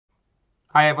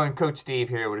Hi everyone, Coach Steve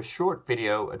here with a short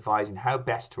video advising how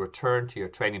best to return to your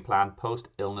training plan post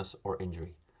illness or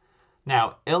injury.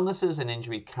 Now, illnesses and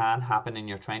injury can happen in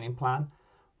your training plan,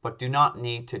 but do not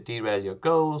need to derail your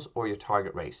goals or your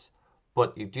target race.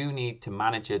 But you do need to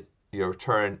manage your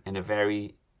return in a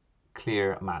very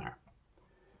clear manner.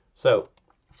 So,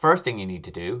 first thing you need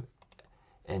to do,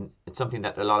 and it's something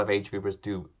that a lot of age groupers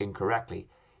do incorrectly,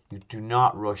 you do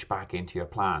not rush back into your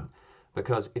plan.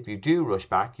 Because if you do rush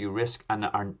back, you risk and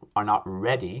are not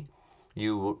ready,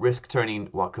 you risk turning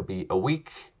what could be a week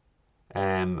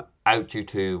out due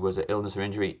to illness or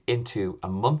injury into a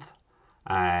month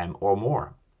or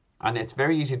more. And it's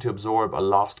very easy to absorb a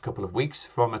lost couple of weeks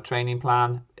from a training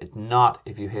plan. It's not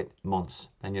if you hit months.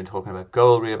 Then you're talking about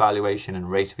goal reevaluation and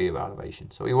race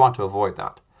reevaluation. So we want to avoid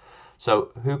that.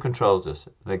 So who controls this?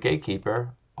 The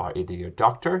gatekeeper are either your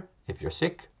doctor if you're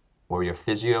sick or your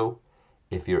physio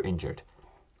if you're injured.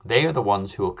 They are the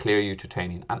ones who will clear you to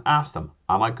training, and ask them,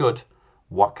 am I good?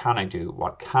 What can I do?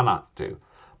 What cannot do?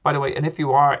 By the way, and if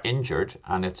you are injured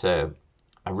and it's a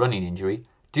running injury,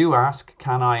 do ask,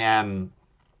 can I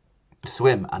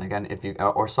swim? And again, if you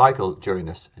or cycle during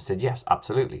this? I said yes,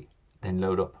 absolutely. Then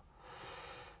load up.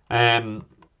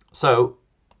 So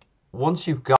once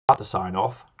you've got the sign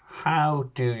off, how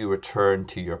do you return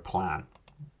to your plan?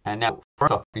 And now,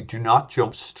 first off, you do not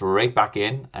jump straight back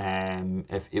in.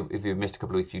 If you've missed a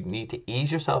couple of weeks, you need to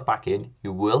ease yourself back in.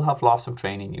 You will have lost some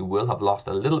training. You will have lost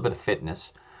a little bit of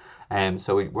fitness.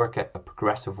 So we work at a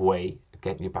progressive way of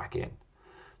getting you back in.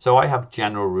 So I have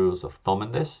general rules of thumb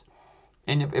in this.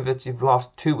 And if you've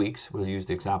lost 2 weeks, we'll use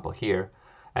the example here.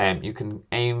 You can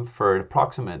aim for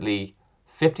approximately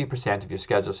 50% of your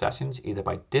scheduled sessions, either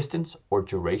by distance or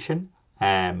duration,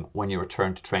 when you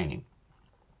return to training.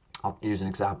 I'll use an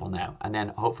example now. And then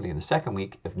hopefully in the second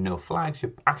week, if no flags,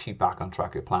 you're actually back on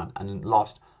track of your plan and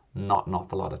lost not an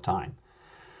awful lot of time.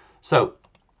 So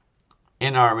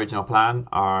in our original plan,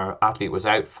 our athlete was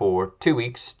out for 2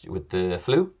 weeks with the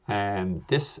flu. And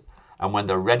when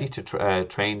they're ready to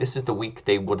train, this is the week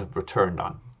they would have returned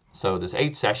on. So there's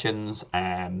 8 sessions,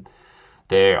 and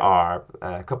there are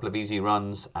a couple of easy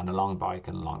runs and a long bike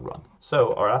and a long run.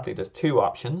 So our athlete has 2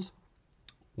 options.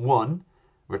 One,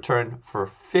 return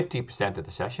for 50% of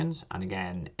the sessions, and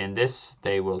again in this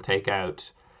they will take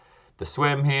out the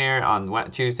swim here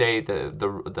on Tuesday, the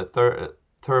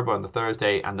turbo on the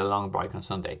Thursday, and the long bike on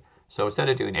Sunday. So instead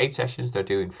of doing 8 sessions, they're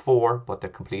doing 4, but they're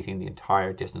completing the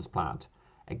entire distance planned.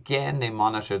 Again, they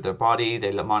monitor their body,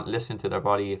 they listen to their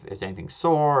body if there's anything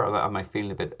sore, or am I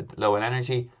feeling a bit low in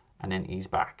energy, and then ease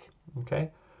back. Okay.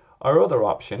 Our other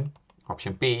option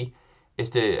B,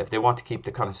 is if they want to keep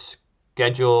the kind of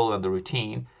schedule and the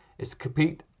routine, is to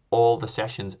complete all the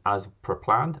sessions as per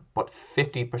planned, but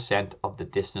 50% of the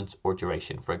distance or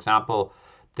duration. For example,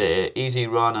 the easy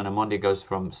run on a Monday goes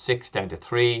from 6 down to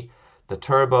 3. The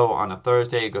turbo on a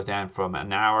Thursday goes down from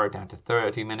an hour down to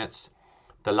 30 minutes.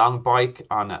 The long bike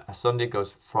on a Sunday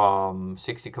goes from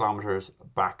 60 kilometers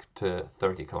back to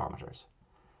 30 kilometers.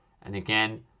 And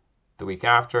again, the week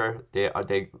after,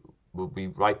 they will be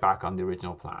right back on the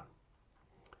original plan.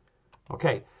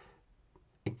 Okay.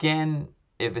 Again,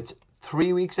 if it's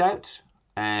 3 weeks out,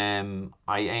 I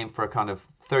aim for a kind of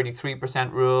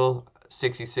 33% rule,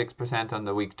 66% on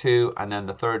the week 2, and then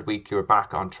the third week you're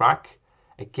back on track.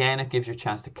 Again, it gives you a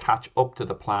chance to catch up to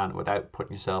the plan without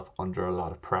putting yourself under a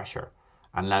lot of pressure,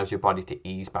 and allows your body to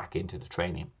ease back into the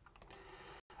training.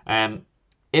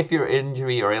 If your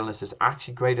injury or illness is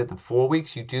actually greater than 4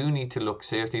 weeks, you do need to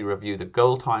seriously review the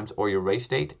goal times or your race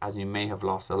date, as you may have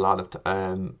lost a lot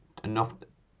of enough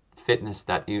fitness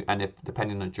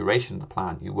depending on the duration of the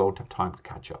plan, you won't have time to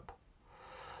catch up.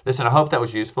 Listen, I hope that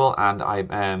was useful, and I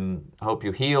hope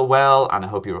you heal well, and I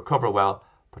hope you recover well,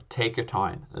 but take your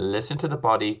time, listen to the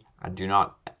body, and do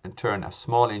not turn a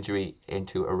small injury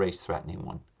into a race-threatening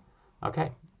one. Okay,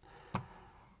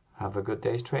 have a good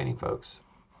day's training, folks.